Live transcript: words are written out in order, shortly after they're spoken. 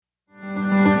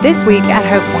This week at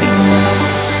Hope Point.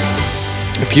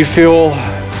 If you feel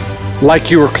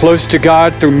like you are close to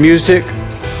God through music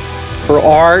or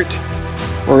art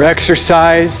or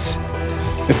exercise,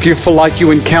 if you feel like you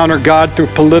encounter God through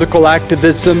political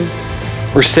activism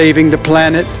or saving the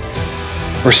planet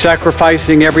or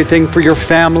sacrificing everything for your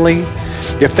family,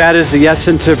 if that is the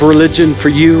essence of religion for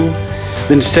you,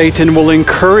 then Satan will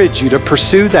encourage you to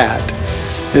pursue that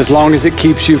as long as it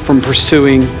keeps you from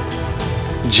pursuing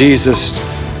Jesus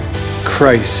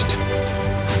Christ.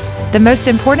 The most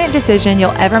important decision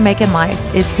you'll ever make in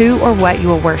life is who or what you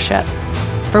will worship.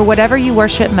 For whatever you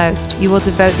worship most, you will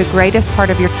devote the greatest part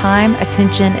of your time,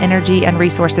 attention, energy, and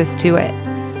resources to it.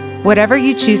 Whatever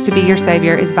you choose to be your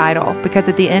Savior is vital, because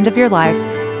at the end of your life,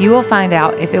 you will find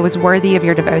out if it was worthy of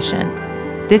your devotion.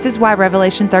 This is why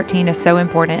Revelation 13 is so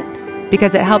important,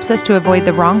 because it helps us to avoid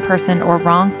the wrong person or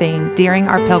wrong thing during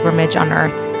our pilgrimage on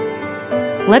earth.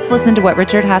 Let's listen to what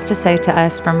Richard has to say to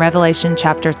us from Revelation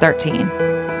chapter 13.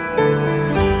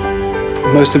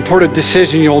 The most important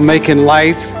decision you'll make in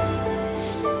life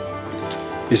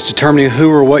is determining who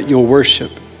or what you'll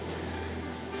worship.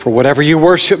 For whatever you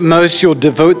worship most, you'll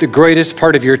devote the greatest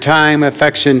part of your time,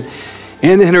 affection,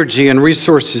 and energy and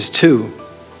resources to.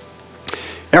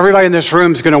 Everybody in this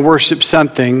room is going to worship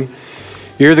something.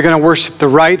 You're either going to worship the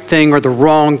right thing or the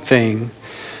wrong thing.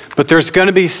 But there's going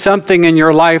to be something in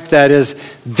your life that is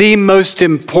the most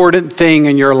important thing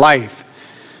in your life.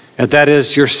 And that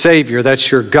is your Savior.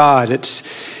 That's your God. It's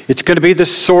going to be the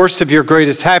source of your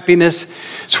greatest happiness.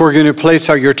 It's where you're going to place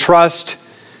all your trust.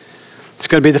 It's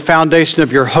going to be the foundation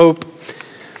of your hope.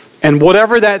 And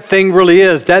whatever that thing really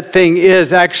is, that thing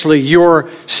is actually your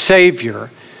Savior.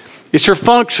 It's your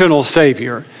functional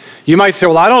Savior. You might say,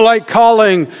 well, I don't like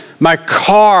calling my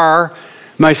car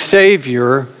my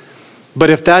Savior. But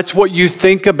if that's what you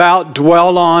think about,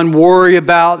 dwell on, worry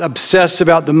about, obsess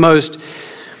about the most,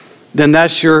 then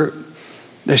that's your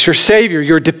Savior.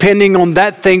 You're depending on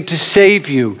that thing to save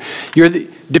you. You're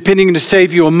depending to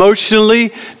save you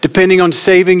emotionally, depending on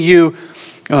saving you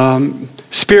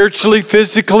spiritually,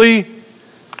 physically.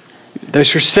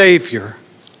 That's your Savior.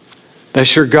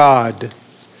 That's your God.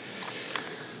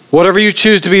 Whatever you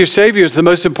choose to be your Savior is the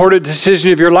most important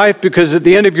decision of your life, because at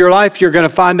the end of your life, you're going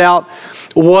to find out,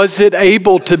 was it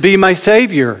able to be my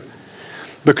Savior?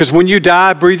 Because when you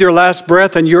die, breathe your last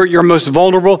breath, and you're your most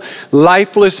vulnerable,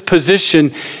 lifeless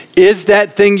position, is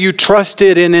that thing you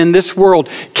trusted in this world,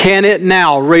 can it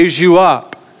now raise you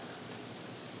up?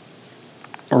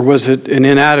 Or was it an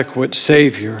inadequate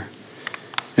Savior?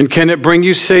 And can it bring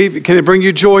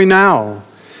you joy now?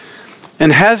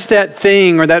 And has that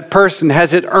thing or that person,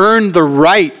 has it earned the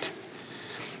right,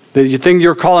 the thing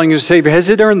you're calling your Savior, has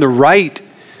it earned the right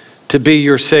to be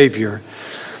your Savior?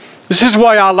 This is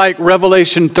why I like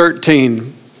Revelation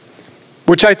 13,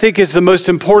 which I think is the most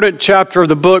important chapter of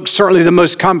the book, certainly the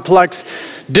most complex,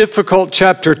 difficult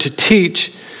chapter to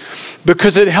teach,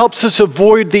 because it helps us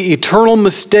avoid the eternal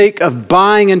mistake of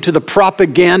buying into the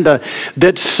propaganda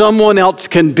that someone else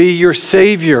can be your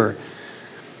Savior.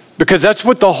 Because that's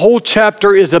what the whole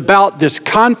chapter is about, this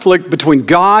conflict between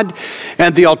God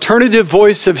and the alternative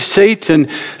voice of Satan,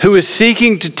 who is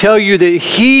seeking to tell you that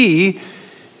he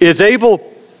is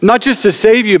able not just to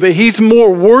save you, but he's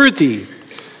more worthy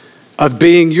of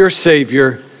being your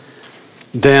Savior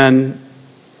than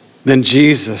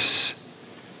Jesus.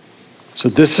 So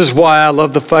this is why I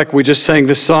love the fact we just sang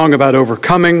this song about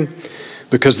overcoming,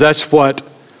 because that's what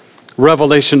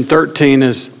Revelation 13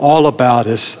 is all about,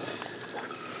 is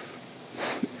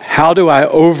how do I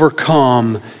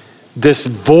overcome this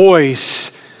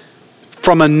voice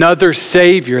from another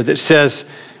Savior that says,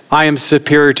 I am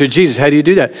superior to Jesus? How do you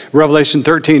do that? Revelation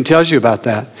 13 tells you about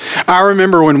that. I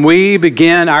remember when we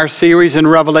began our series in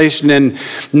Revelation in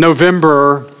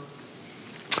November,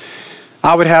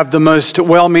 I would have the most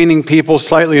well-meaning people,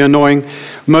 slightly annoying,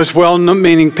 most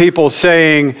well-meaning people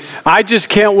saying, I just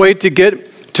can't wait to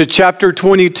get to chapter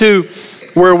 22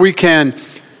 where we can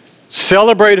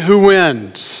celebrate who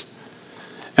wins.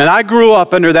 And I grew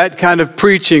up under that kind of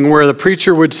preaching where the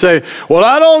preacher would say, well,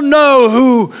 I don't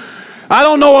know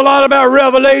a lot about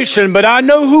Revelation, but I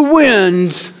know who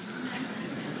wins.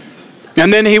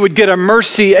 And then he would get a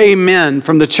mercy amen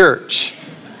from the church.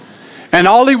 And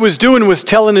all he was doing was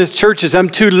telling his churches, I'm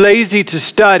too lazy to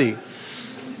study.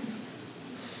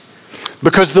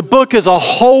 Because the book is a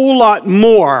whole lot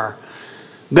more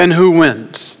than who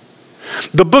wins.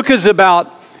 The book is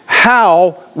about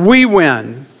how we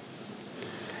win,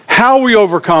 how we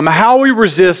overcome, how we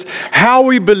resist, how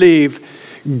we believe.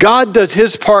 God does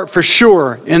his part for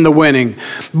sure in the winning,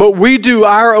 but we do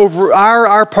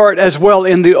our part as well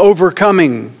in the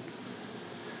overcoming.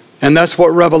 And that's what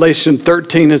Revelation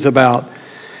 13 is about.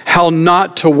 How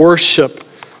not to worship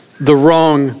the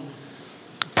wrong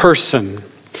person.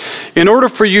 In order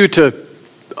for you to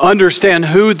understand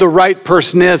who the right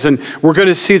person is, and we're going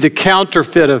to see the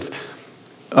counterfeit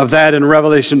of that in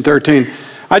Revelation 13,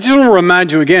 I just want to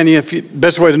remind you again, the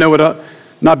best way to know what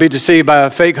not be deceived by a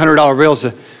fake $100 bill is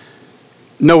to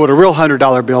know what a real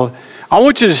 $100 bill is. I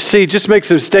want you to just make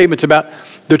some statements about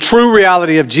the true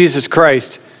reality of Jesus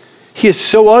Christ. He is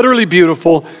so utterly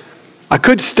beautiful. I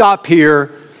could stop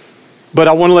here, but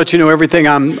I want to let you know everything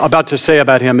I'm about to say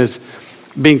about him is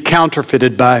being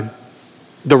counterfeited by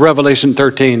the Revelation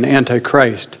 13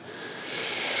 Antichrist.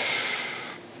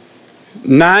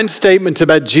 9 statements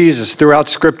about Jesus throughout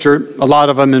Scripture, a lot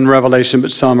of them in Revelation,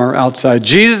 but some are outside.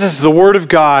 Jesus is the Word of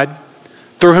God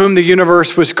through whom the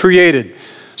universe was created.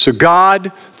 So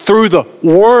God, through the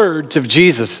words of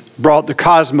Jesus, brought the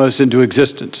cosmos into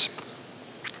existence.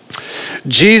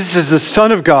 Jesus is the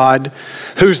Son of God,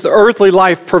 whose earthly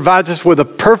life provides us with a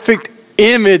perfect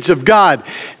image of God.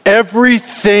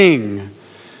 Everything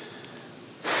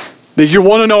that you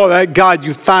want to know about God,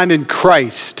 you find in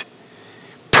Christ.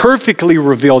 Perfectly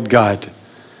revealed God.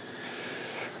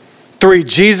 3,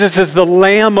 Jesus is the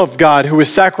Lamb of God who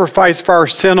was sacrificed for our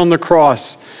sin on the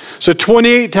cross. So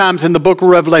 28 times in the book of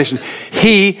Revelation,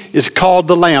 he is called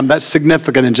the Lamb. That's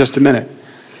significant in just a minute.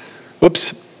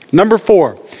 Whoops. Number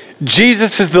 4,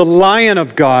 Jesus is the Lion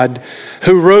of God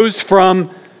who rose from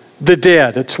the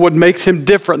dead. That's what makes him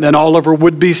different than all of our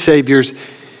would-be saviors.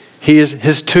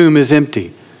 His tomb is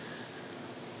empty.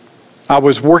 I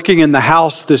was working in the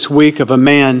house this week of a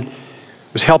man,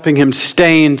 was helping him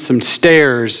stain some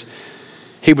stairs.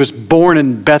 He was born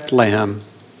in Bethlehem.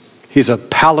 He's a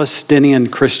Palestinian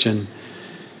Christian,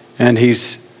 and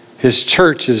his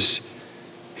church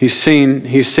he's seen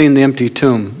the empty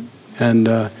tomb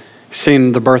and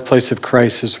seen the birthplace of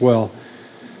Christ as well.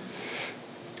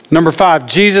 Number 5,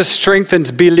 Jesus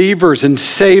strengthens believers and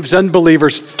saves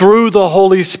unbelievers through the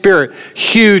Holy Spirit.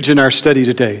 Huge in our study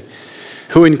today.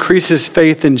 Who increases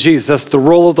faith in Jesus. That's the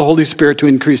role of the Holy Spirit, to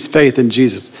increase faith in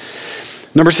Jesus.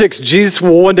 Number 6, Jesus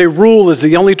will one day rule as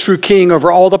the only true king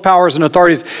over all the powers and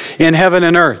authorities in heaven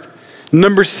and earth.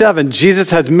 Number 7,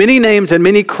 Jesus has many names and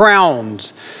many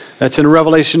crowns. That's in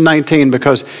Revelation 19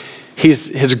 because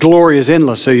his glory is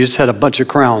endless, so he just had a bunch of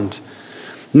crowns.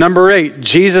 Number 8,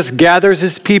 Jesus gathers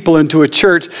his people into a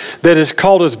church that is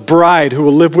called his bride who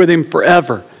will live with him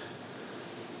forever.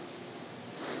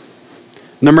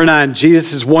 Number 9,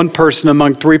 Jesus is one person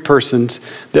among 3 persons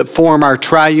that form our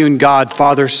triune God,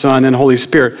 Father, Son, and Holy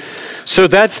Spirit. So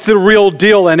that's the real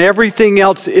deal, and everything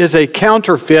else is a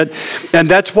counterfeit, and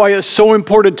that's why it's so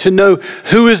important to know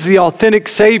who is the authentic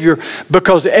Savior,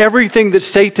 because everything that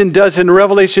Satan does in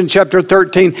Revelation chapter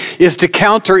 13 is to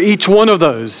counter each one of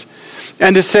those,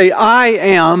 and to say, I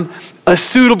am a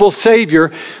suitable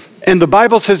Savior. And the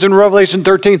Bible says in Revelation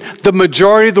 13, the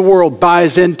majority of the world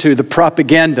buys into the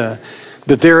propaganda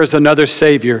that there is another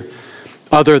Savior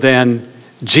other than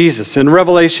Jesus. In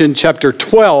Revelation chapter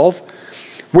 12,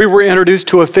 we were introduced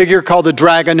to a figure called the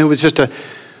dragon, who was just a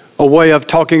way of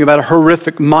talking about a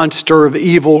horrific monster of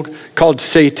evil called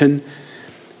Satan.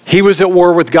 He was at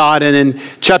war with God, and in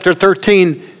chapter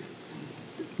 13,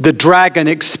 the dragon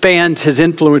expands his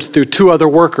influence through 2 other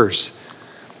workers.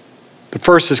 The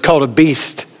first is called a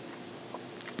beast.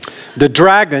 The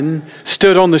dragon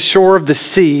stood on the shore of the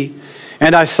sea,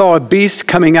 and I saw a beast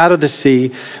coming out of the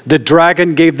sea. The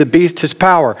dragon gave the beast his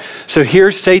power. So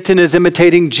here Satan is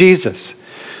imitating Jesus.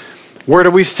 Where do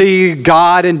we see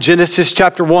God in Genesis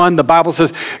chapter 1? The Bible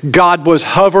says God was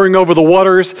hovering over the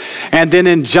waters. And then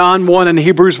in John 1 and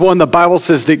Hebrews 1, the Bible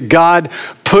says that God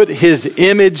put his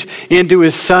image into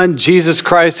his son, Jesus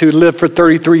Christ, who lived for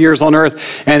 33 years on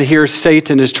earth. And here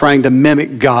Satan is trying to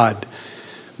mimic God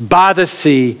by the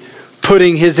sea,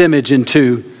 putting his image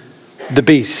into the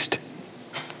beast.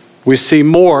 We see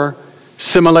more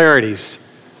similarities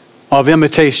of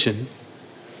imitation.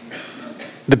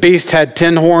 The beast had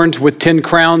 10 horns with 10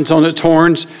 crowns on its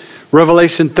horns.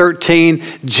 Revelation 13,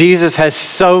 Jesus has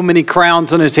so many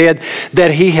crowns on his head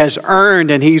that he has earned,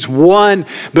 and he's won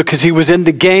because he was in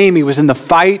the game, he was in the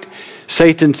fight.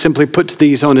 Satan simply puts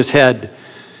these on his head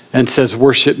and says,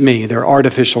 worship me. They're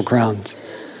artificial crowns.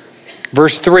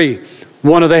 Verse 3,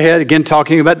 one of the head, again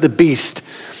talking about the beast.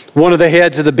 One of the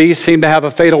heads of the beast seemed to have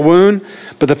a fatal wound,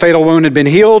 but the fatal wound had been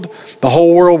healed. The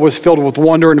whole world was filled with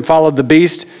wonder and followed the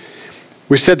beast.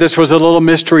 We said this was a little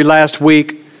mystery last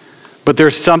week, but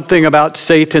there's something about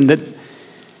Satan that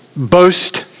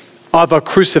boasts of a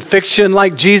crucifixion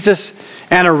like Jesus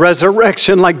and a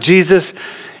resurrection like Jesus.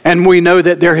 And we know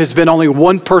that there has been only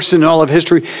one person in all of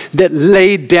history that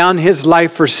laid down his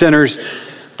life for sinners,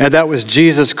 and that was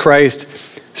Jesus Christ.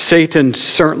 Satan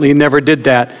certainly never did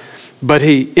that, but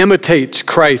he imitates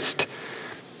Christ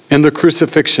in the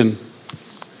crucifixion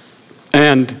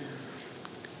and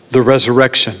the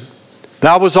resurrection.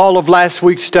 That was all of last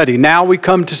week's study. Now we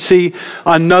come to see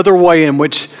another way in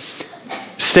which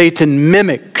Satan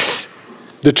mimics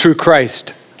the true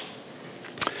Christ.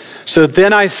 So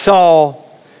then I saw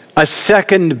a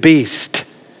second beast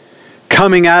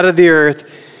coming out of the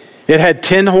earth. It had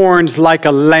 10 horns like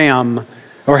a lamb,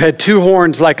 or had 2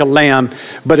 horns like a lamb,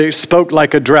 but it spoke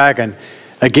like a dragon.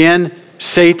 Again,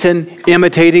 Satan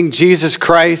imitating Jesus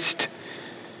Christ.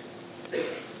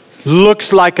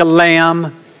 Looks like a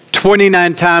lamb.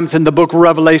 29 times in the book of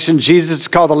Revelation, Jesus is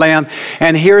called a lamb.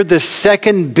 And here the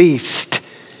second beast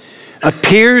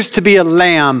appears to be a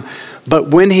lamb, but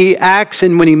when he acts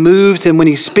and when he moves and when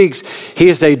he speaks, he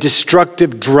is a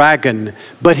destructive dragon.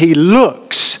 But he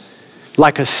looks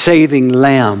like a saving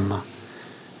lamb.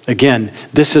 Again,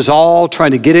 this is all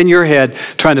trying to get in your head,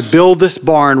 trying to build this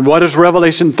barn. What is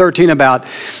Revelation 13 about?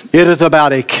 It is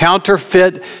about a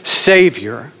counterfeit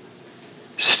Savior.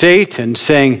 Satan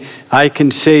saying, I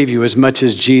can save you as much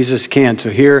as Jesus can. So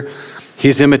here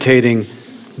he's imitating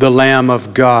the Lamb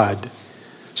of God.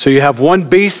 So you have one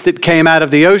beast that came out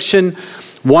of the ocean,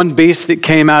 one beast that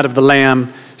came out of the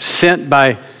Lamb, sent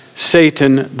by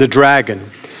Satan the dragon.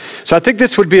 So I think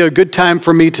this would be a good time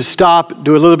for me to stop,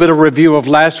 do a little bit of review of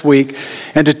last week,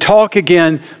 and to talk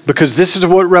again, because this is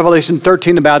what Revelation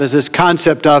 13 about, is this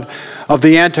concept of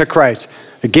the Antichrist.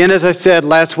 Again, as I said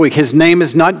last week, his name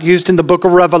is not used in the book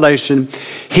of Revelation.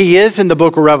 He is in the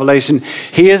book of Revelation.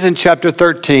 He is in chapter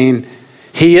 13.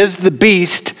 He is the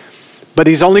beast, but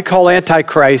he's only called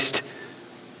Antichrist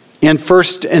in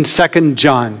 1st and 2nd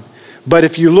John. But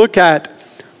if you look at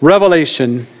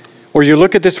Revelation, or you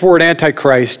look at this word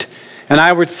Antichrist, and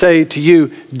I would say to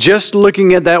you, just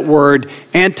looking at that word,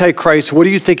 Antichrist, what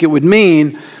do you think it would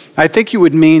mean? I think you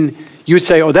would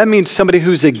say, oh, that means somebody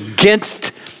who's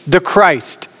against the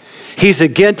Christ. He's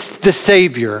against the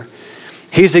Savior.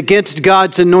 He's against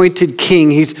God's anointed king.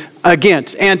 He's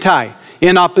against,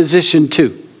 in opposition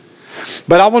to.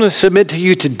 But I want to submit to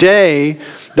you today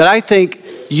that I think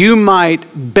you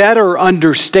might better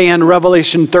understand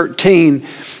Revelation 13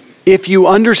 if you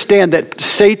understand that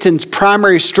Satan's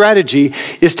primary strategy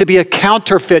is to be a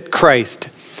counterfeit Christ,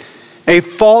 a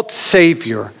false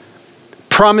Savior,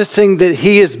 promising that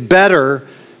he is better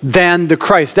than the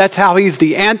Christ. That's how he's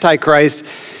the Antichrist,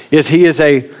 is he is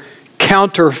a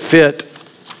counterfeit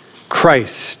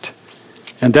Christ.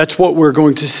 And that's what we're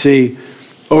going to see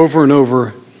over and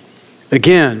over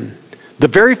again. The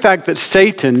very fact that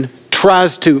Satan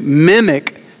tries to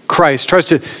mimic Christ, tries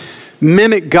to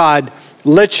mimic God,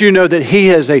 lets you know that he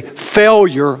is a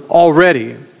failure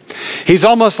already. He's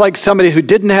almost like somebody who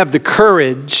didn't have the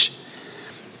courage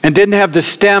and didn't have the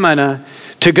stamina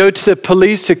to go to the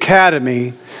police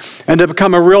academy and to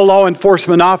become a real law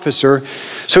enforcement officer.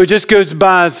 So he just goes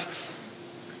buys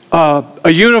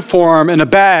a uniform and a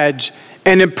badge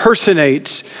and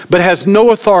impersonates, but has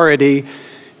no authority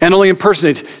and only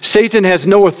impersonates. Satan has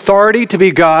no authority to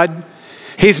be God.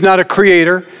 He's not a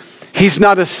creator. He's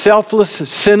not a selfless,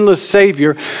 sinless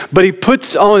Savior, but he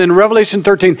puts on, in Revelation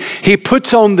 13, he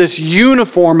puts on this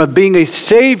uniform of being a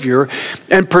Savior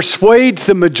and persuades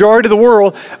the majority of the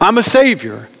world, I'm a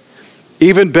Savior,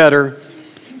 even better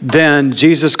than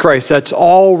Jesus Christ. That's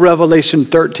all Revelation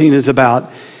 13 is about,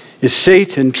 is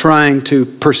Satan trying to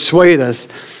persuade us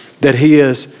that he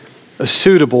is a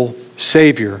suitable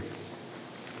Savior.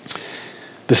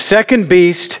 The second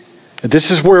beast, this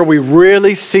is where we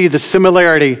really see the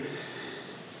similarity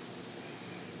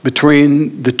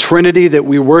between the Trinity that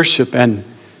we worship and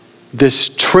this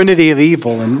Trinity of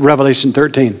evil in Revelation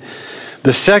 13.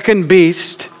 The second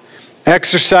beast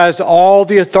exercised all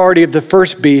the authority of the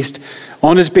first beast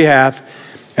on his behalf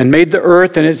and made the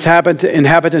earth and its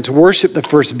inhabitants worship the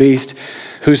first beast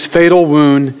whose fatal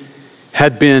wound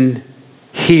had been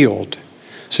healed.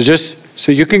 So just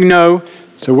so you can know,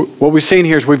 so what we've seen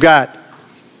here is we've got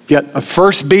yet a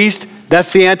first beast,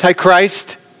 that's the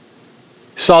Antichrist.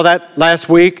 Saw that last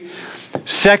week.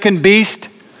 Second beast,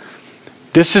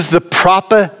 this is the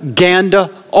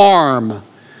propaganda arm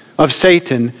of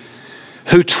Satan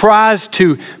who tries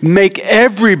to make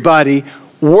everybody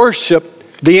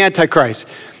worship the Antichrist.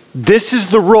 This is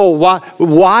the role.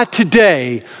 Why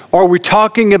today are we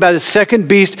talking about a second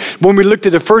beast when we looked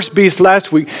at the first beast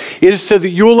last week? It is so that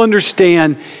you'll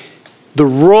understand The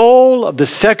role of the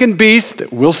second beast,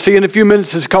 that we'll see in a few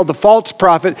minutes, is called the false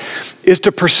prophet, is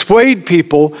to persuade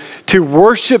people to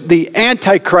worship the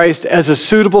Antichrist as a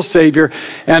suitable savior.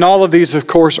 And all of these, of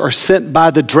course, are sent by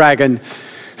the dragon,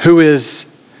 who is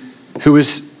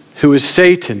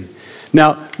Satan.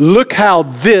 Now, look how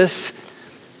this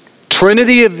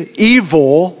trinity of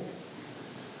evil,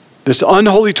 this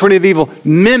unholy trinity of evil,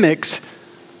 mimics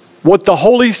what the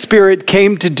Holy Spirit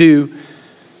came to do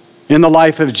in the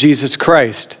life of Jesus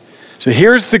Christ. So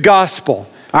here's the gospel,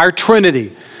 our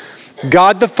Trinity.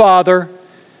 God the Father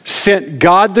sent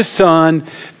God the Son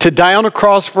to die on a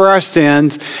cross for our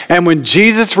sins. And when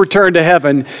Jesus returned to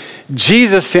heaven,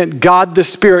 Jesus sent God the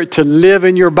Spirit to live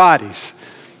in your bodies.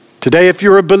 Today, if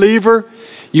you're a believer,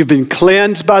 you've been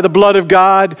cleansed by the blood of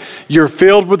God, you're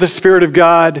filled with the Spirit of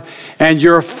God, and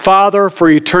your Father for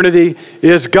eternity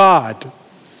is God.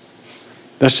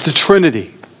 That's the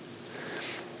Trinity.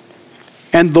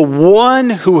 And the one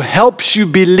who helps you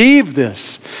believe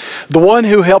this, the one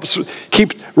who helps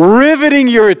keep riveting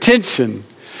your attention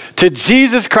to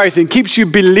Jesus Christ and keeps you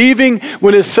believing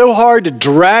when it's so hard to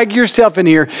drag yourself in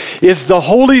here, is the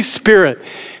Holy Spirit.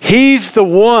 He's the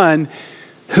one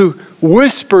who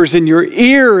whispers in your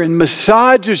ear and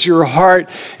massages your heart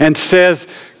and says,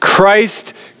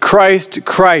 Christ, Christ,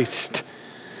 Christ.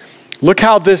 Look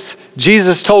how this,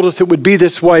 Jesus told us it would be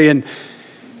this way. And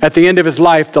at the end of his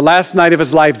life, the last night of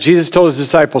his life, Jesus told his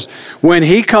disciples, when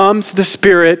he comes, the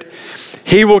Spirit,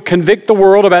 he will convict the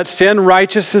world about sin,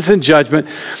 righteousness, and judgment,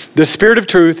 the Spirit of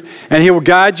truth, and he will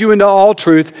guide you into all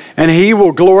truth, and he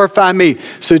will glorify me.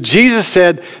 So Jesus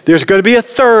said, there's going to be a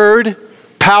third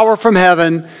power from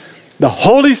heaven, the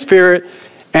Holy Spirit,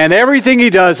 and everything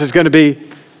he does is going to be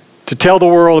to tell the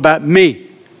world about me.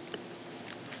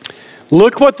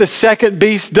 Look what the second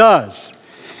beast does.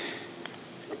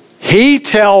 He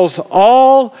tells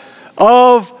all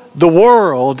of the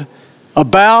world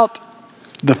about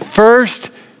the first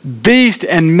beast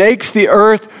and makes the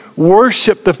earth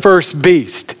worship the first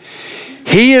beast.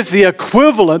 He is the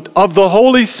equivalent of the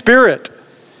Holy Spirit.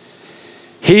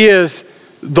 He is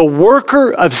the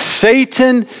worker of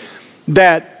Satan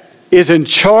that is in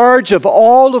charge of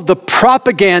all of the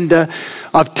propaganda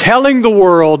of telling the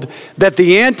world that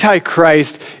the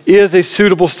Antichrist is a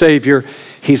suitable Savior.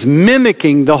 He's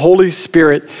mimicking the Holy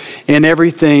Spirit in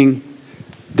everything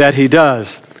that he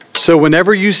does. So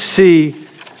whenever you see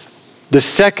the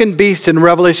second beast in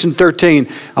Revelation 13,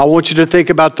 I want you to think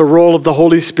about the role of the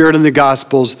Holy Spirit in the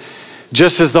Gospels.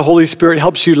 Just as the Holy Spirit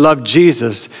helps you love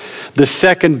Jesus, the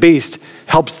second beast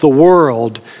helps the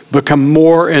world become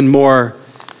more and more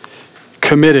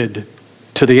committed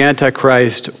to the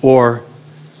Antichrist or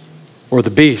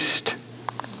the beast.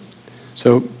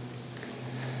 So,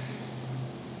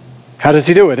 how does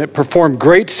he do it? It performed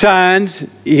great signs,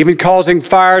 even causing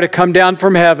fire to come down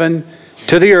from heaven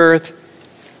to the earth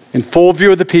in full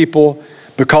view of the people.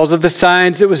 Because of the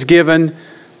signs it was given,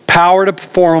 power to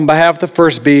perform on behalf of the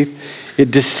first beast, it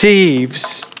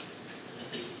deceives.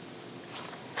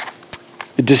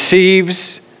 Let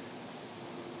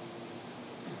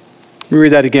me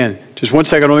read that again. Just 1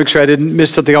 second. I want to make sure I didn't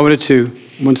miss something I wanted to.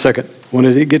 1 second. I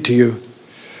wanted to get to you.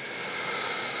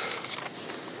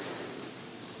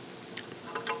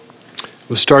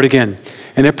 We'll start again.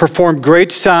 And it performed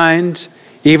great signs,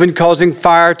 even causing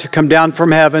fire to come down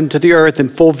from heaven to the earth in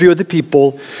full view of the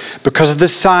people. Because of the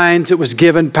signs it was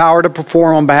given power to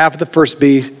perform on behalf of the first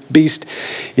beast,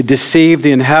 it deceived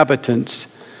the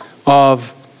inhabitants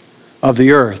of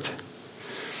the earth.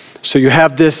 So you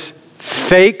have this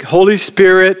fake Holy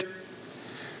Spirit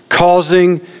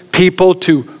causing people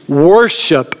to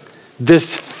worship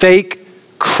this fake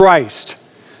Christ.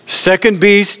 Second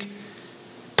beast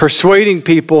persuading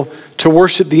people to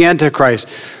worship the Antichrist.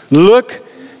 Look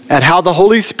at how the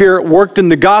Holy Spirit worked in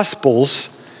the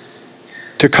Gospels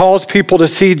to cause people to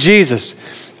see Jesus.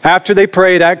 After they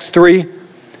prayed, Acts 3,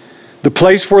 the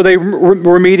place where they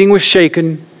were meeting was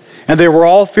shaken, and they were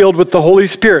all filled with the Holy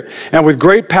Spirit. And with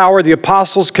great power, the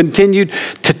apostles continued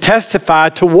to testify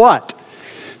to what?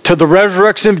 To the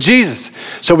resurrection of Jesus.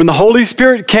 So when the Holy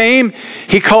Spirit came,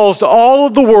 he caused all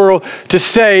of the world to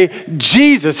say,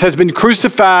 Jesus has been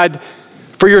crucified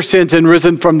for your sins and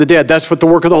risen from the dead. That's what the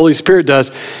work of the Holy Spirit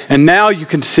does. And now you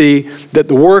can see that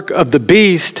the work of the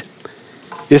beast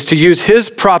is to use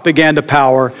his propaganda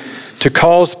power to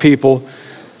cause people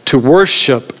to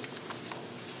worship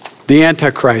the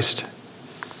Antichrist.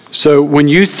 So when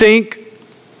you think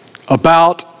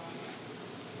about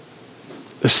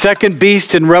the second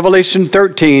beast in Revelation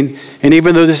 13, and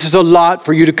even though this is a lot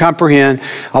for you to comprehend,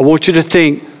 I want you to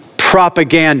think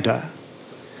propaganda.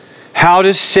 How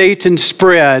does Satan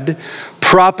spread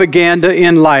propaganda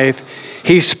in life,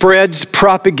 he spreads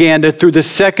propaganda through the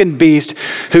second beast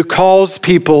who calls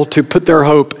people to put their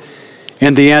hope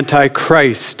in the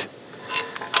Antichrist.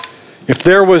 If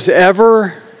there was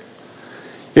ever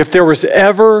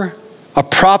a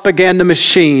propaganda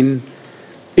machine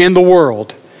in the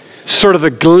world, sort of a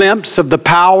glimpse of the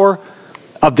power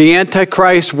of the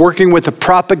Antichrist working with the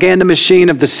propaganda machine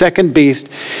of the second beast,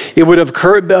 it would have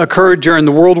occurred during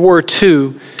the World War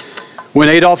II when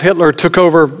Adolf Hitler took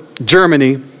over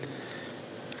Germany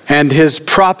and his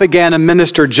propaganda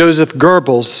minister, Joseph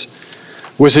Goebbels,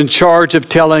 was in charge of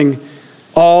telling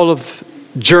all of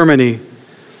Germany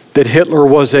that Hitler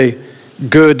was a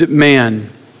good man.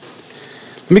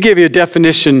 Let me give you a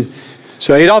definition.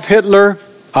 So Adolf Hitler,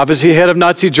 obviously head of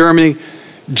Nazi Germany,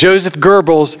 Joseph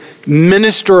Goebbels,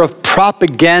 minister of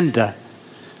propaganda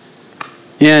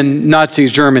in Nazi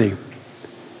Germany.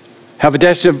 Have a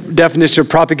definition of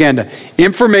propaganda.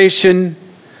 Information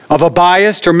of a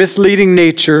biased or misleading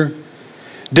nature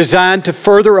designed to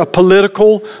further a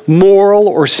political, moral,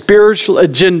 or spiritual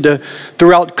agenda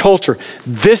throughout culture.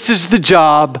 This is the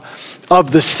job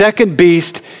of the second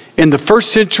beast in the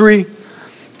first century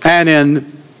and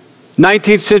in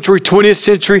 19th century, 20th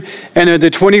century, and in the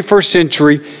 21st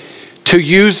century to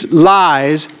use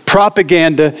lies,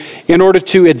 propaganda, in order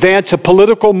to advance a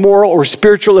political, moral, or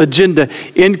spiritual agenda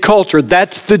in culture.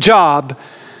 That's the job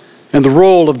and the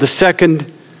role of the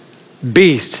second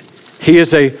beast. He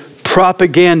is a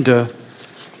propaganda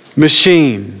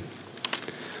machine.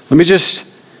 Let me just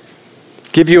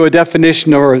give you a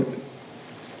definition or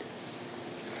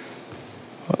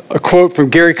a quote from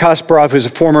Garry Kasparov, who's a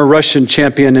former Russian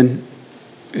champion in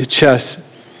chess.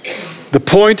 The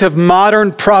point of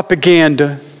modern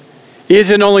propaganda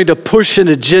isn't only to push an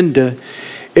agenda,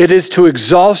 it is to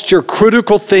exhaust your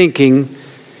critical thinking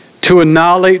to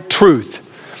annihilate truth.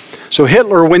 So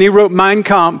Hitler, when he wrote Mein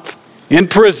Kampf in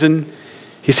prison,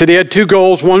 he said he had two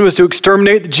goals. One was to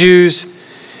exterminate the Jews,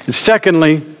 and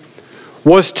secondly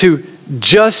was to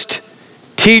just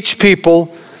teach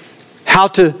people how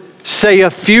to say a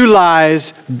few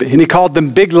lies, and he called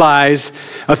them big lies,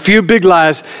 a few big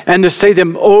lies, and to say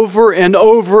them over and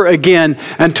over again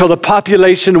until the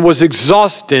population was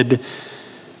exhausted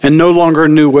and no longer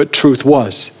knew what truth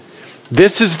was.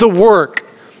 This is the work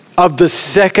of the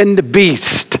second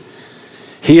beast.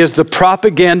 He is the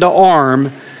propaganda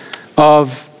arm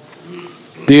of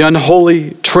the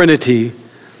unholy trinity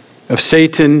of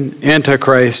Satan,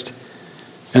 Antichrist,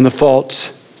 and the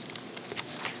false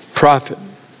prophet.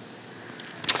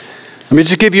 Let me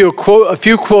just give you a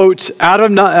few quotes out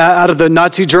of the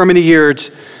Nazi Germany years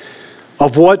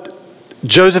of what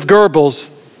Joseph Goebbels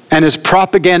and his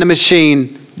propaganda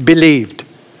machine believed.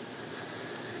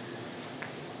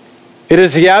 It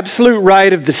is the absolute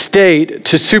right of the state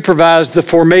to supervise the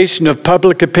formation of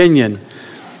public opinion.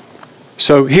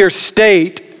 So here,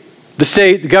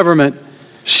 the government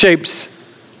shapes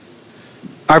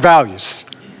our values.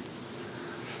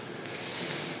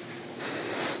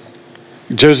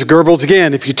 Joseph Goebbels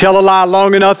again, if you tell a lie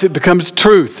long enough, it becomes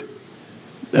truth.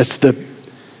 That's the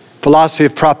philosophy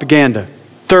of propaganda.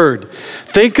 Third,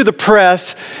 think of the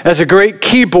press as a great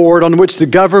keyboard on which the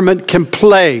government can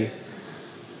play.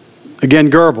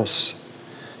 Again, Goebbels.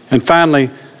 And finally,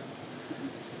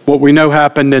 what we know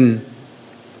happened in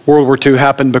World War II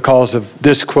happened because of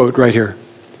this quote right here.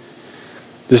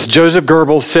 This Joseph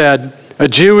Goebbels said, "A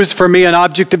Jew is for me an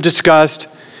object of disgust.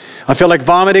 I feel like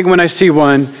vomiting when I see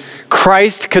one.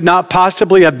 Christ could not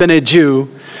possibly have been a Jew.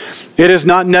 It is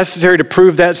not necessary to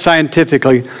prove that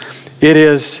scientifically. It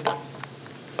is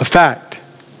a fact."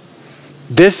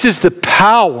 This is the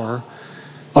power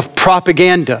of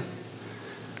propaganda,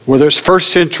 whether it's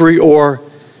first century or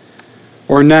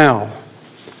now.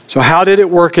 So how did it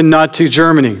work in Nazi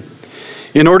Germany?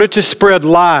 In order to spread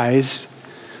lies,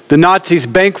 the Nazis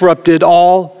bankrupted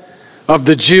all of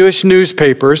the Jewish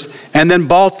newspapers and then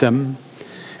bought them,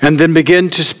 and then began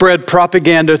to spread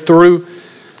propaganda through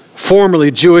formerly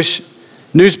Jewish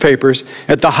newspapers.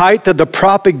 At the height of the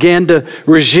propaganda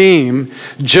regime,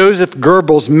 Joseph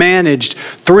Goebbels managed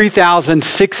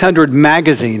 3,600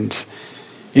 magazines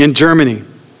in Germany.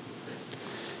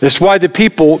 That's why the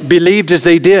people believed as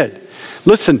they did.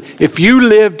 Listen, if you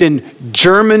lived in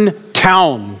German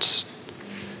towns,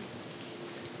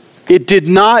 it did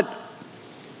not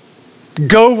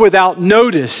go without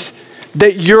notice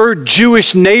that your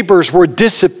Jewish neighbors were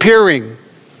disappearing.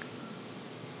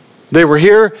 They were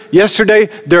here yesterday,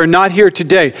 they're not here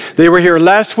today. They were here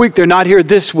last week, they're not here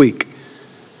this week.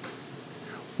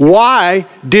 Why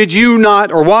did you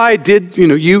not, or why did,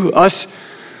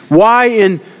 why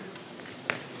in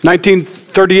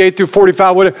 1938 through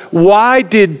 45, why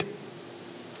did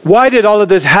Why did all of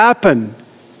this happen?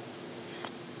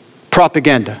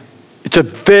 Propaganda. It's a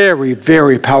very,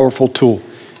 very powerful tool.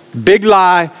 Big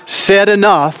lie said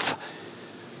enough,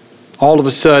 all of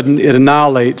a sudden it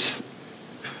annihilates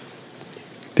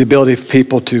the ability of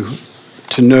people to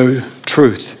know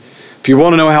truth. If you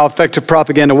want to know how effective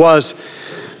propaganda was,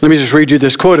 let me just read you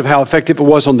this quote of how effective it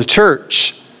was on the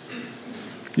church.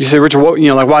 You say, Richard,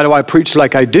 why do I preach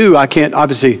like I do? I can't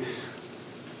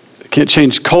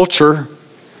change culture.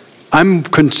 I'm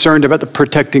concerned about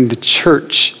protecting the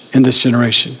church in this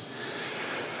generation,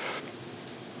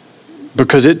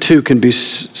 because it too can be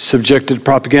subjected to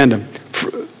propaganda.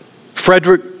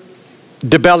 Frederick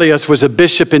Dibelius was a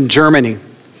bishop in Germany.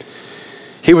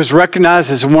 He was recognized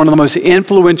as one of the most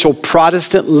influential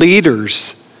Protestant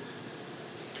leaders.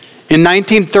 In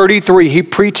 1933, he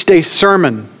preached a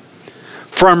sermon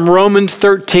from Romans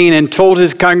 13 and told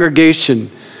his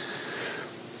congregation,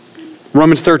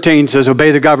 Romans 13 says,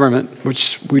 obey the government,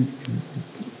 which we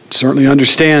certainly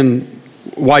understand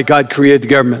why God created the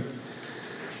government.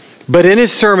 But in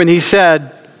his sermon, he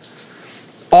said,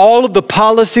 all of the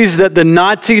policies that the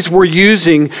Nazis were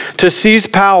using to seize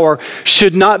power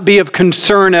should not be of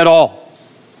concern at all.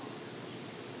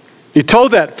 He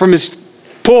told that from his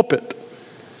pulpit.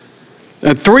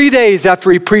 And 3 days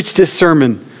after he preached this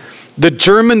sermon, the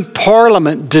German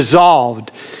parliament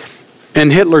dissolved and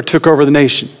Hitler took over the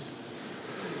nation.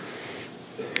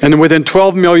 And within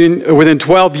 12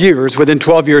 years,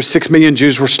 6 million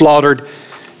Jews were slaughtered,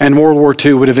 and World War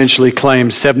II would eventually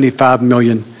claim 75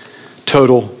 million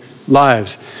total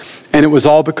lives. And it was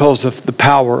all because of the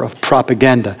power of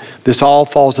propaganda. This all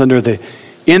falls under the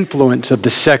influence of the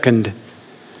second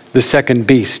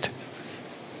beast.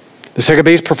 The second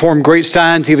beast performed great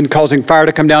signs, even causing fire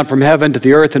to come down from heaven to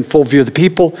the earth in full view of the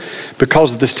people.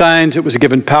 Because of the signs, it was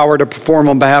given power to perform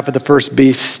on behalf of the first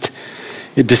beast.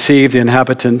 It deceived the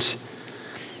inhabitants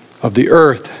of the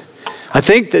earth. I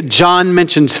think that John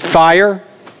mentions fire.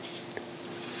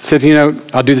 He said,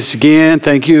 I'll do this again,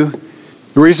 thank you.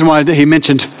 The reason why he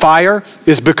mentions fire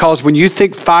is because when you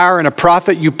think fire and a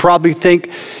prophet, you probably think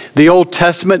the Old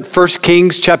Testament, 1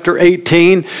 Kings chapter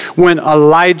 18, when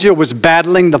Elijah was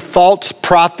battling the false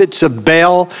prophets of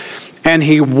Baal, and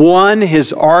he won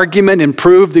his argument and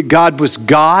proved that God was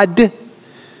God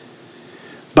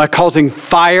by causing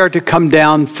fire to come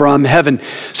down from heaven.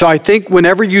 So I think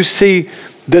whenever you see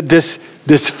that this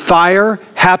fire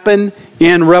happen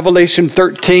in Revelation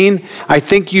 13, I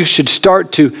think you should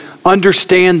start to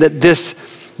understand that this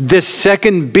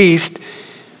second beast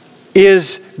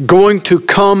is going to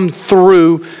come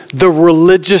through the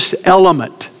religious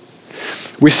element.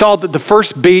 We saw that the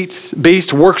first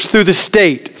beast works through the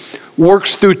state,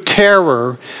 works through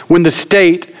terror when the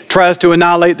state tries to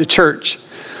annihilate the church.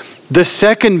 The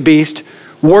second beast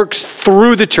works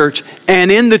through the church and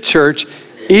in the church,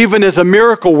 even as a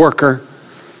miracle worker,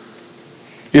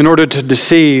 in order to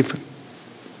deceive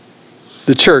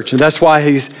the church. And that's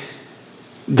why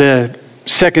the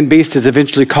second beast is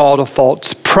eventually called a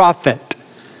false prophet.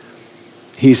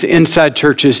 He's inside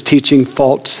churches teaching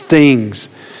false things.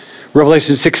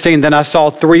 Revelation 16, then I saw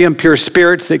 3 impure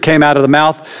spirits that came out of the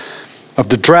mouth of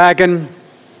the dragon,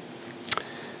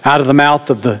 out of the mouth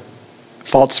of the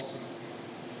false.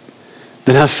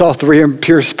 Then I saw 3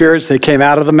 impure spirits. They came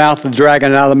out of the mouth of the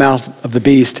dragon, and out of the mouth of the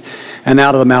beast, and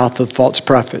out of the mouth of the false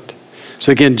prophet.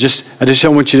 So again, I just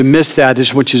don't want you to miss that. I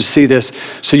just want you to see this.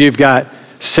 So you've got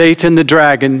Satan the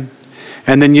dragon,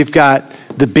 and then you've got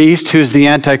the beast who's the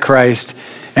Antichrist,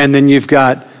 and then you've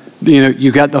got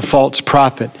the false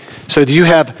prophet. So you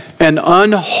have an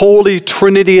unholy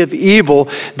trinity of evil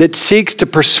that seeks to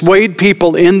persuade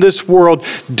people in this world,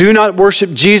 do not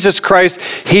worship Jesus Christ.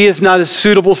 He is not a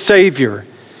suitable Savior.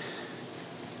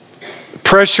 The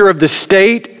pressure of the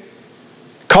state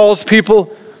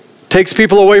takes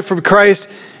people away from Christ,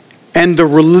 and the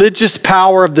religious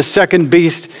power of the second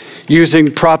beast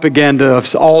using propaganda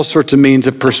of all sorts of means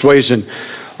of persuasion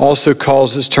also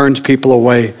turns people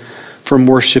away from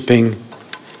worshiping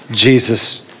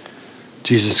Jesus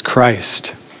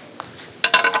Christ.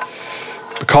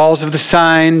 Because of the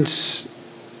signs,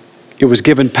 it was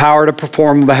given power to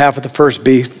perform on behalf of the first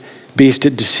beast.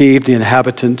 It deceived the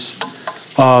inhabitants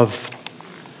of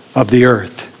the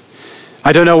earth.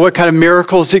 I don't know what kind of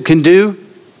miracles it can do.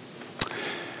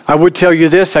 I would tell you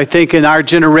this, I think in our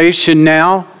generation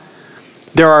now,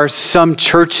 there are some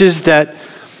churches that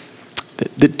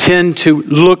tend to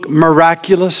look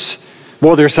miraculous.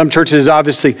 Well, there are some churches that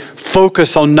obviously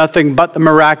focus on nothing but the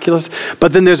miraculous.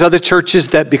 But then there's other churches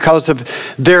that because of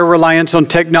their reliance on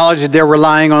technology, they're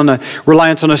relying on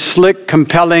a slick,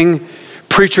 compelling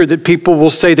preacher that people will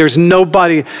say there's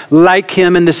nobody like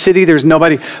him in the city, there's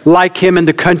nobody like him in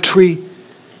the country,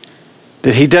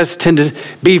 that he does tend to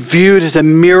be viewed as a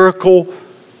miracle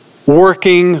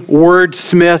working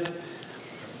wordsmith.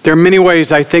 There are many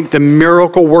ways I think the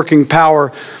miracle working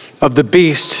power of the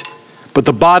beast, but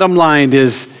the bottom line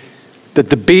is that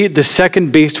the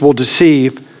second beast will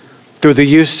deceive through the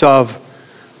use of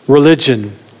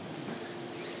religion.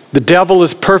 The devil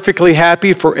is perfectly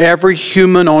happy for every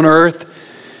human on earth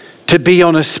to be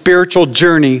on a spiritual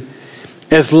journey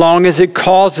as long as it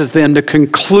causes them to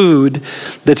conclude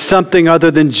that something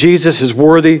other than Jesus is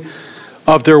worthy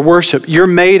of their worship. You're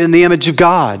made in the image of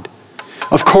God.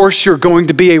 Of course, you're going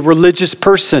to be a religious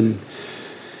person.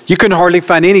 You can hardly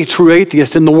find any true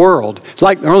atheist in the world. It's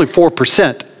like they're only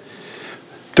 4%.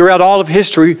 Throughout all of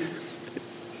history,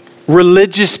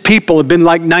 religious people have been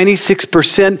like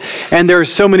 96%, and there are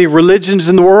so many religions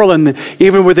in the world, and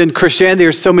even within Christianity,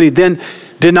 there's so many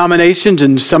denominations,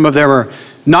 and some of them are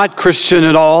not Christian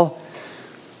at all.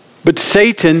 But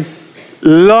Satan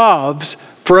loves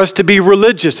for us to be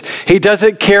religious. He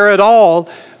doesn't care at all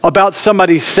about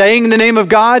somebody saying the name of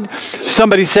God,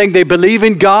 somebody saying they believe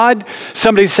in God,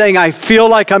 somebody saying, I feel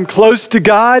like I'm close to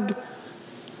God,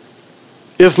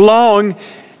 as long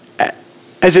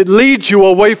as it leads you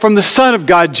away from the Son of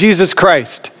God, Jesus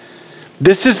Christ.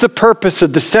 This is the purpose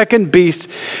of the second beast,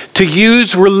 to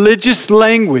use religious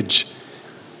language,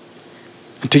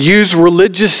 to use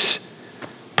religious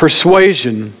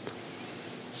persuasion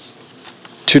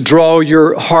to draw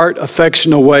your heart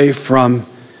affection away from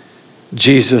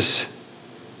Jesus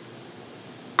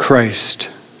Christ.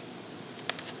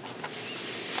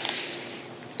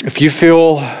 If you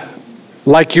feel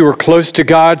like you are close to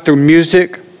God through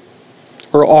music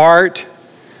or art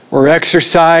or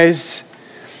exercise,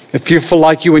 if you feel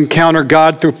like you encounter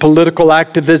God through political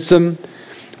activism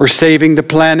or saving the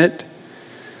planet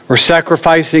or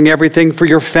sacrificing everything for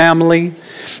your family,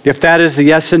 if that is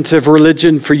the essence of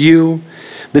religion for you,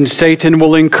 then Satan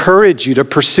will encourage you to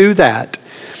pursue that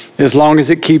as long as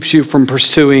it keeps you from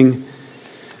pursuing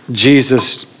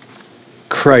Jesus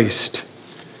Christ.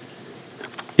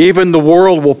 Even the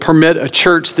world will permit a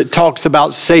church that talks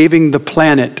about saving the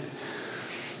planet,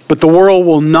 but the world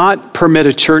will not permit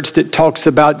a church that talks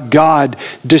about God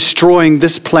destroying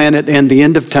this planet and the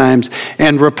end of times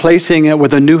and replacing it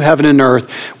with a new heaven and earth,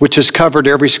 which is covered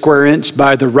every square inch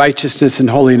by the righteousness and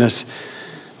holiness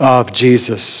of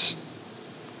Jesus.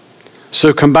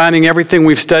 So combining everything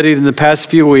we've studied in the past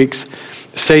few weeks,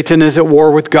 Satan is at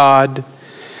war with God.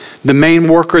 The main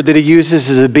worker that he uses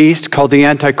is a beast called the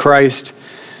Antichrist.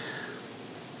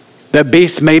 That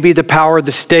beast may be the power of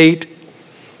the state.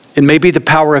 It may be the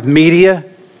power of media.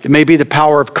 It may be the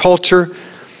power of culture.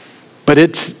 But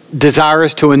its desire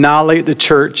is to annihilate the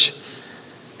church.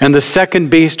 And the second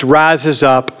beast rises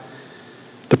up,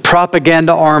 the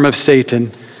propaganda arm of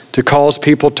Satan, to cause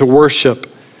people to worship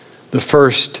the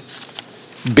first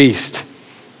beast.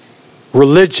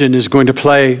 Religion is going to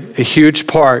play a huge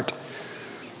part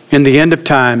in the end of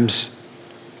times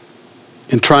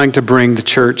in trying to bring the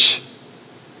church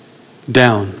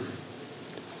down.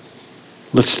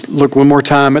 Let's look one more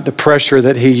time at the pressure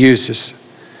that he uses.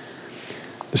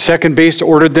 The second beast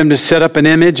ordered them to set up an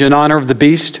image in honor of the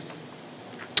beast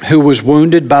who was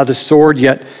wounded by the sword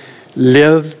yet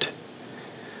lived.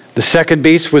 The second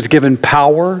beast was given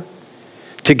power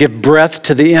to give breath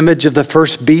to the image of the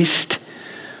first beast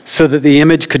so that the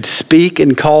image could speak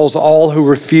and cause all who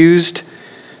refused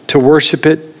to worship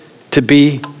it to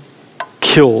be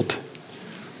killed.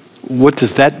 What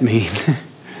does that mean?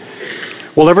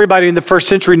 Well, everybody in the first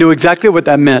century knew exactly what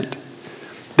that meant.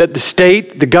 That the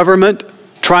state, the government,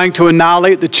 trying to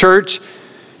annihilate the church,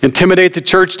 intimidate the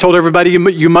church, told everybody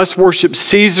you must worship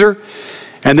Caesar.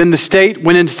 And then the state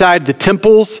went inside the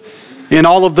temples in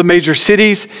all of the major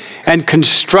cities and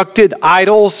constructed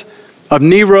idols of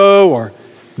Nero or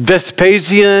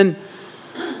Vespasian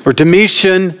or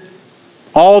Domitian,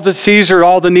 all the Caesar,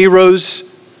 all the Neros,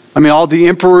 all the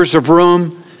emperors of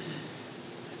Rome.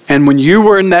 And when you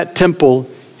were in that temple,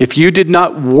 if you did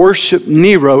not worship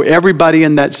Nero, everybody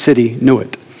in that city knew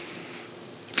it.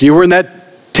 If you were in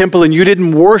that temple and you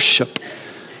didn't worship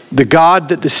the God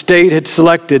that the state had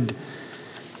selected,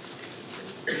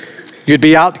 you'd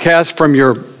be outcast from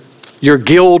your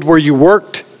guild where you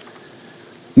worked,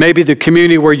 maybe the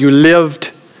community where you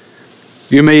lived.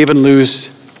 You may even lose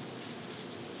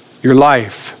your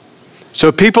life.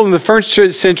 So people in the first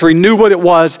century knew what it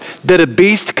was that a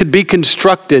beast could be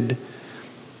constructed,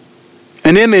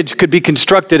 an image could be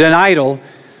constructed, an idol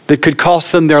that could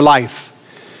cost them their life.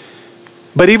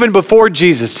 But even before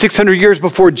Jesus, 600 years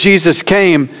before Jesus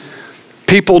came,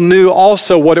 people knew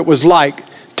also what it was like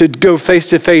to go face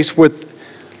to face with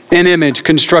an image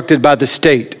constructed by the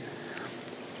state.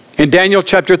 In Daniel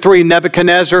chapter 3,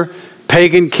 Nebuchadnezzar,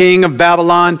 pagan king of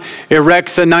Babylon,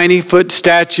 erects a 90-foot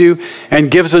statue and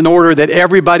gives an order that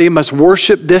everybody must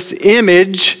worship this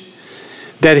image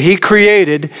that he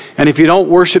created. And if you don't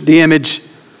worship the image,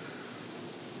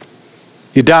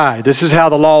 you die. This is how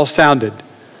the law sounded.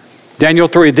 Daniel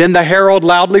 3, then the herald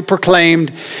loudly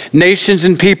proclaimed, nations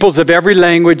and peoples of every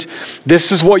language,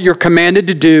 this is what you're commanded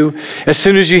to do. As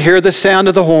soon as you hear the sound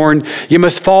of the horn, you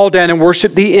must fall down and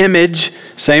worship the image,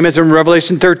 same as in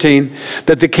Revelation 13,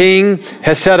 that the king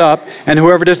has set up, and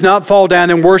whoever does not fall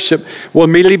down and worship will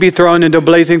immediately be thrown into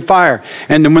blazing fire.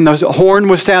 And when the horn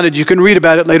was sounded, you can read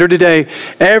about it later today,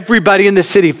 everybody in the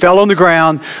city fell on the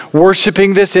ground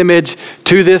worshiping this image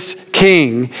to this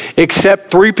king,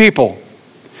 except 3 people.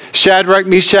 Shadrach,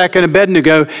 Meshach, and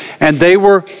Abednego, and they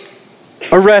were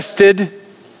arrested.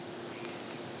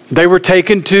 They were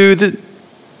taken to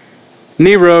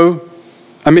they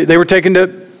were taken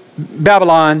to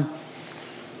Babylon,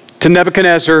 to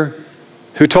Nebuchadnezzar,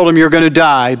 who told them, you're going to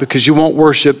die because you won't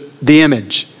worship the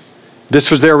image. This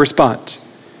was their response.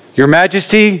 Your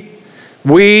Majesty,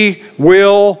 we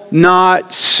will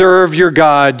not serve your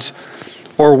gods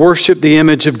or worship the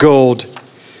image of gold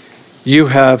you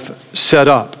have set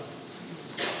up.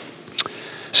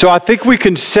 So I think we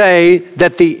can say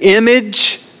that the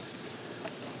image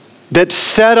that's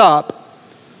set up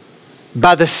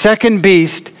by the second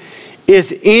beast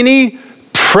is any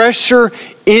pressure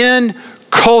in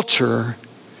culture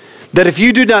that if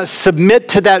you do not submit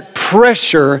to that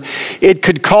pressure, it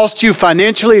could cost you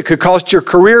financially, it could cost your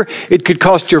career, it could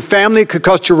cost your family, it could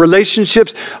cost your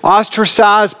relationships,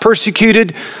 ostracized,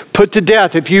 persecuted, put to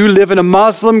death. If you live in a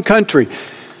Muslim country,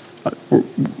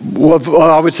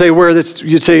 I would say where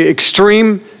you'd say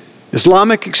extreme,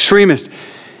 Islamic extremist,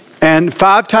 and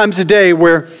 5 times a day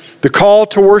where the call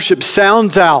to worship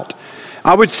sounds out,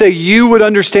 I would say you would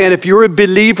understand, if you're a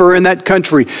believer in that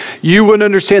country, you would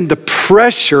understand the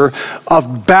pressure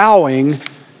of bowing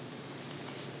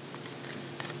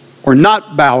or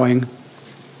not bowing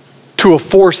to a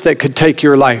force that could take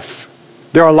your life.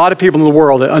 There are a lot of people in the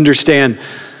world that understand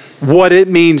what it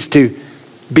means to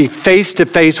be face to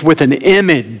face with an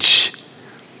image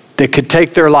that could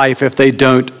take their life if they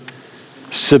don't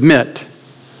submit.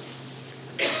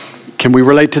 Can we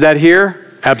relate to that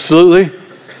here? Absolutely.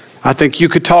 I think you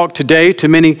could talk today to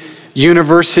many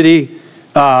university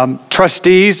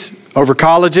trustees over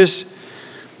colleges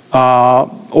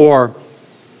or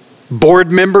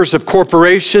board members of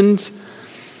corporations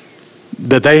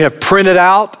that they have printed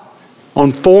out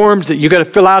on forms that you got to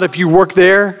fill out if you work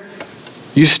there,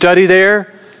 you study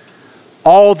there.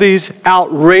 All these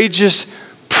outrageous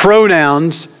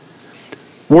pronouns,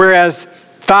 whereas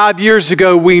 5 years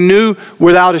ago we knew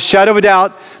without a shadow of a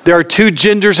doubt there are 2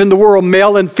 genders in the world,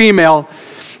 male and female,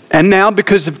 and now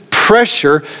because of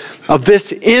pressure of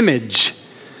this image,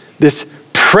 this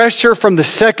pressure from the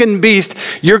second beast,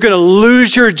 you're going to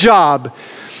lose your job.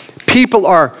 People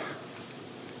are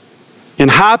in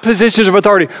high positions of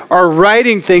authority are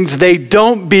writing things they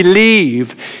don't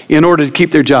believe in order to keep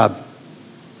their job.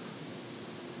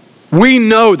 We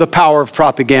know the power of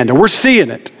propaganda. We're seeing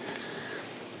it.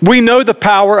 We know the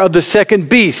power of the second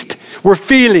beast. We're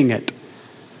feeling it.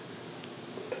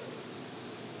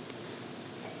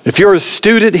 If you're a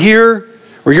student here,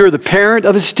 or you're the parent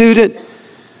of a student,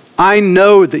 I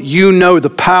know that you know the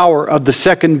power of the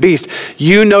second beast.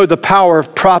 You know the power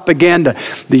of propaganda.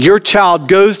 That your child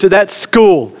goes to that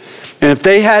school, and if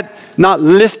they had not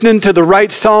listening to the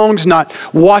right songs, not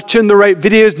watching the right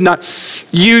videos, not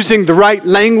using the right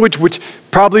language, which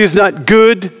probably is not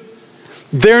good,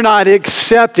 they're not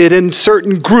accepted in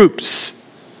certain groups.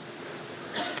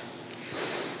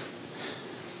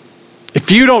 If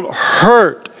you don't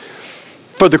hurt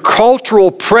for the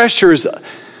cultural pressures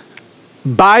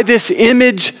by this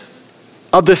image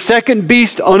of the second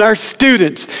beast on our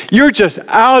students, you're just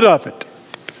out of it.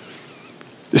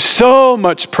 There's so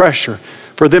much pressure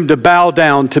for them to bow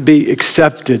down, to be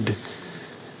accepted,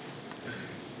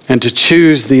 and to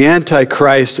choose the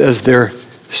Antichrist as their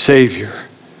Savior.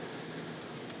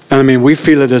 And I mean, we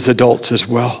feel it as adults as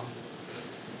well.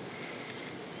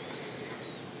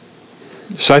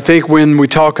 So I think when we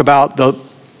talk about the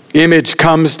image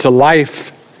comes to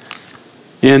life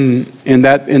in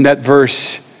that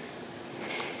verse,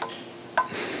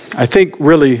 I think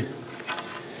really,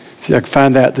 see if I can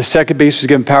find that. The second beast was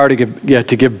given power to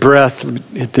give breath.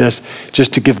 At this,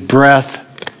 just to give breath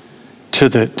to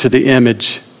the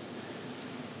image.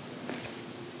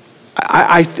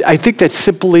 I think that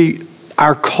simply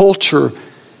our culture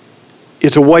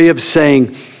is a way of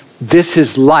saying this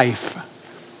is life.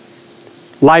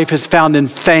 Life is found in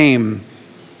fame.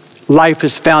 Life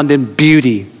is found in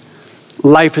beauty.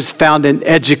 Life is found in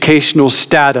educational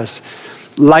status.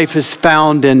 Life is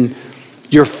found in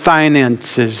your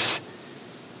finances.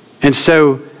 And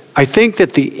so I think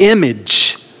that the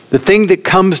image, the thing that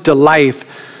comes to life,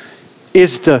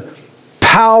 is the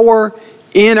power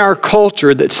in our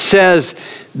culture that says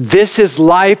this is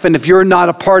life, and if you're not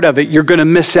a part of it, you're going to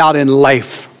miss out in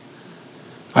life.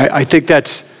 I think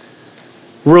that's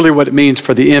really what it means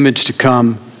for the image to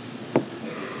come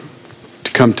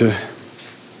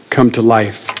to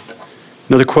life.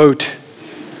 Another quote: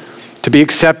 to be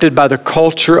accepted by the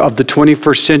culture of the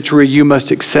 21st century, you must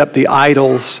accept the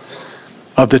idols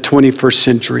of the 21st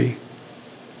century.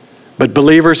 But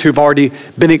believers who've already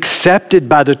been accepted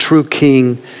by the true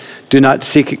King do not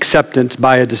seek acceptance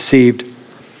by a deceived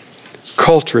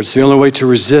culture. It's the only way to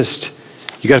resist.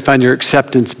 You got to find your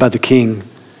acceptance by the King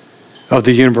of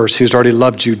the universe, who's already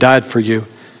loved you, died for you,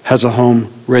 has a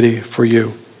home ready for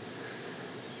you.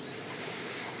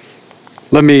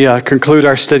 Let me conclude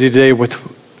our study today with,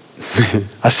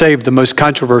 I saved the most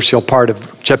controversial part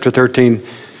of chapter 13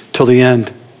 till the end.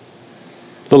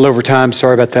 A little over time,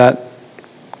 sorry about that.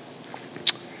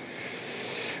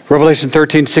 Revelation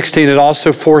 13:16, it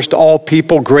also forced all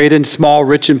people, great and small,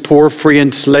 rich and poor, free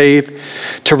and slave,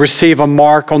 to receive a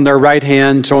mark on their right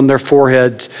hands, on their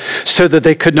foreheads, so that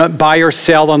they could not buy or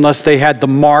sell unless they had the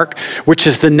mark, which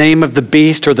is the name of the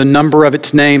beast or the number of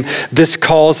its name. This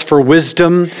calls for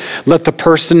wisdom. Let the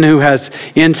person who has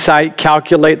insight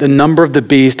calculate the number of the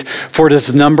beast, for it is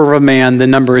the number of a man. The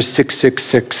number is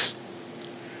 666.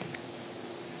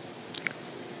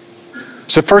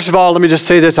 So first of all, let me just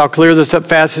say this. I'll clear this up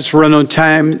fast. It's run on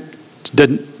time.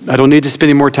 I don't need to spend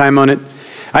any more time on it.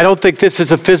 I don't think this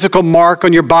is a physical mark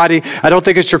on your body. I don't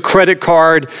think it's your credit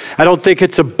card. I don't think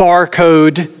it's a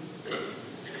barcode.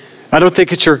 I don't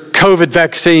think it's your COVID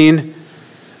vaccine.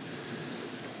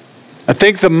 I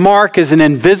think the mark is an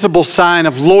invisible sign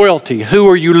of loyalty. Who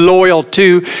are you loyal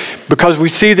to? Because we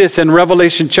see this in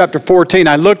Revelation chapter 14.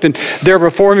 I looked, and there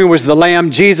before me was the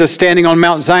Lamb, Jesus, standing on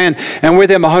Mount Zion, and with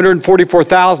him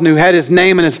 144,000 who had his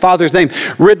name and his Father's name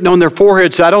written on their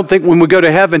foreheads. So I don't think when we go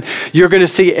to heaven, you're going to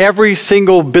see every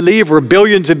single believer,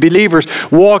 billions of believers,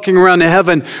 walking around in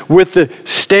heaven with the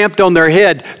stamped on their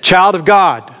head, child of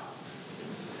God.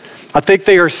 I think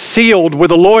they are sealed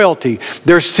with a loyalty.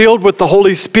 They're sealed with the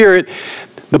Holy Spirit.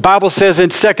 The Bible says in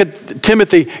 2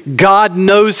 Timothy, God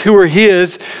knows who are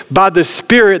his by the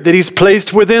Spirit that he's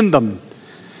placed within them.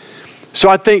 So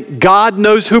I think God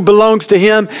knows who belongs to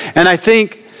him, and I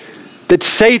think that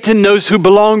Satan knows who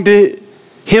belong to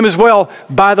him as well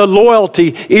by the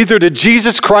loyalty either to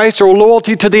Jesus Christ or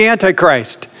loyalty to the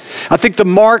Antichrist. I think the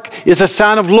mark is a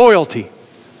sign of loyalty.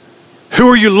 Who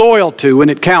are you loyal to when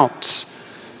it counts?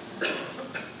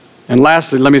 And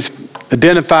lastly, let me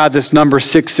identify this number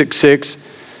 666.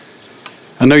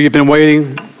 I know you've been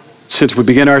waiting since we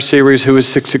began our series, Who is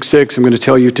 666? I'm going to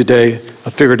tell you today. I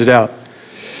figured it out.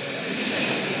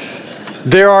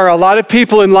 There are a lot of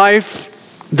people in life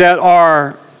that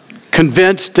are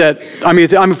convinced that,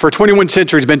 for 21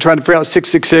 centuries, been trying to figure out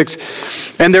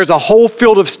 666. And there's a whole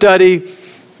field of study.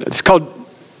 It's called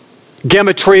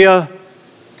gematria,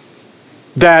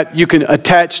 that you can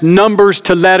attach numbers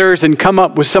to letters and come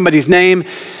up with somebody's name.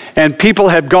 And people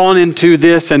have gone into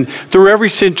this, and through every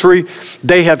century,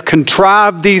 they have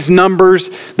contrived these numbers.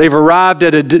 They've arrived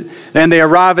at a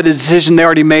decision they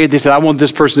already made. They said, I want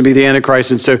this person to be the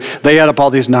Antichrist. And so they add up all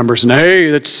these numbers.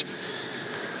 And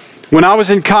when I was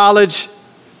in college,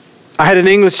 I had an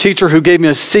English teacher who gave me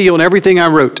a C on everything I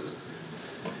wrote.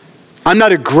 I'm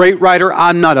not a great writer.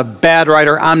 I'm not a bad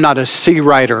writer. I'm not a C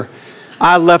writer.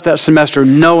 I left that semester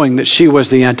knowing that she was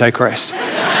the Antichrist.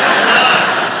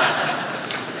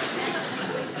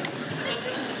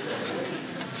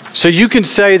 So you can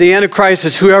say the Antichrist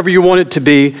is whoever you want it to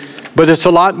be, but it's a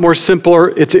lot more simpler.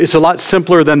 It's a lot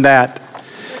simpler than that.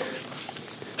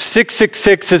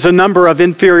 666 is a number of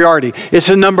inferiority. It's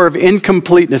a number of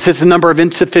incompleteness. It's a number of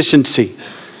insufficiency.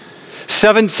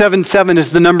 777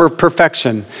 is the number of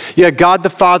perfection. Yeah, God the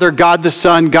Father, God the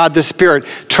Son, God the Spirit,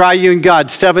 triune God,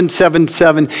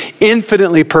 777,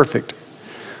 infinitely perfect.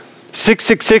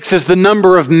 666 is the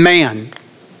number of man.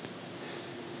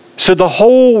 So the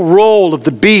whole role of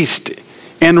the beast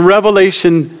in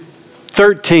Revelation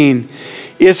 13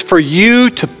 is for you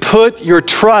to put your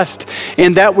trust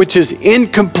in that which is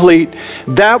incomplete,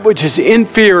 that which is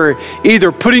inferior,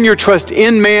 either putting your trust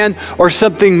in man or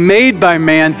something made by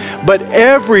man, but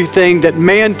everything that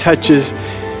man touches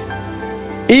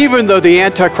Even though the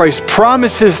Antichrist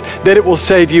promises that it will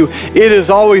save you, it is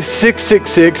always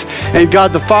 666, and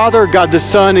God the Father, God the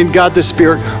Son, and God the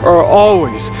Spirit are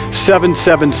always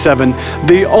 777.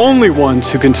 The only ones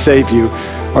who can save you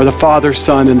are the Father,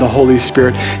 Son, and the Holy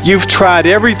Spirit. You've tried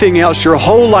everything else your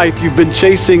whole life. You've been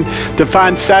chasing to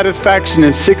find satisfaction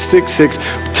in 666.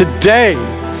 Today,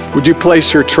 would you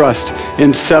place your trust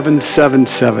in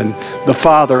 777, the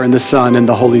Father and the Son and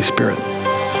the Holy Spirit?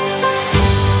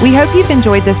 We hope you've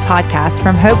enjoyed this podcast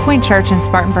from Hope Point Church in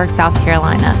Spartanburg, South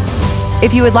Carolina.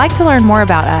 If you would like to learn more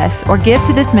about us or give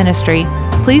to this ministry,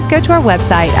 please go to our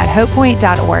website at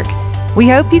hopepoint.org. We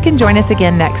hope you can join us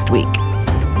again next week.